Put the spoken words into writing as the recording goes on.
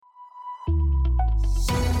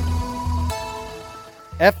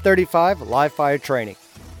F-35 Live Fire Training.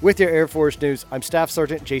 With your Air Force News, I'm Staff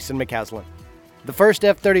Sergeant Jason McCaslin. The 1st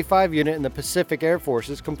F-35 unit in the Pacific Air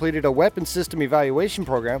Forces completed a weapons system evaluation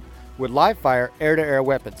program with live fire air-to-air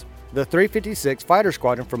weapons. The 356 Fighter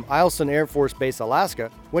Squadron from Eielson Air Force Base,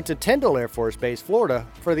 Alaska, went to Tyndall Air Force Base, Florida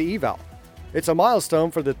for the eval. It's a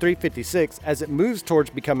milestone for the 356 as it moves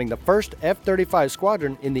towards becoming the first F-35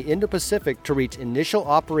 squadron in the Indo-Pacific to reach initial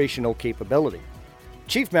operational capability.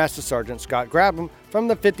 Chief Master Sergeant Scott Grabham from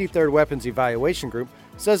the 53rd Weapons Evaluation Group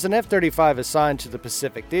says an F-35 assigned to the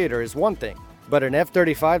Pacific Theater is one thing, but an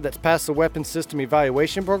F-35 that's passed the Weapons System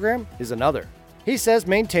Evaluation Program is another. He says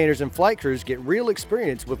maintainers and flight crews get real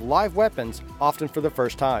experience with live weapons, often for the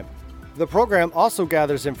first time. The program also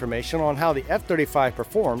gathers information on how the F-35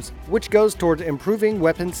 performs, which goes toward improving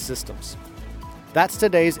weapons systems. That's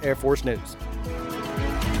today's Air Force News.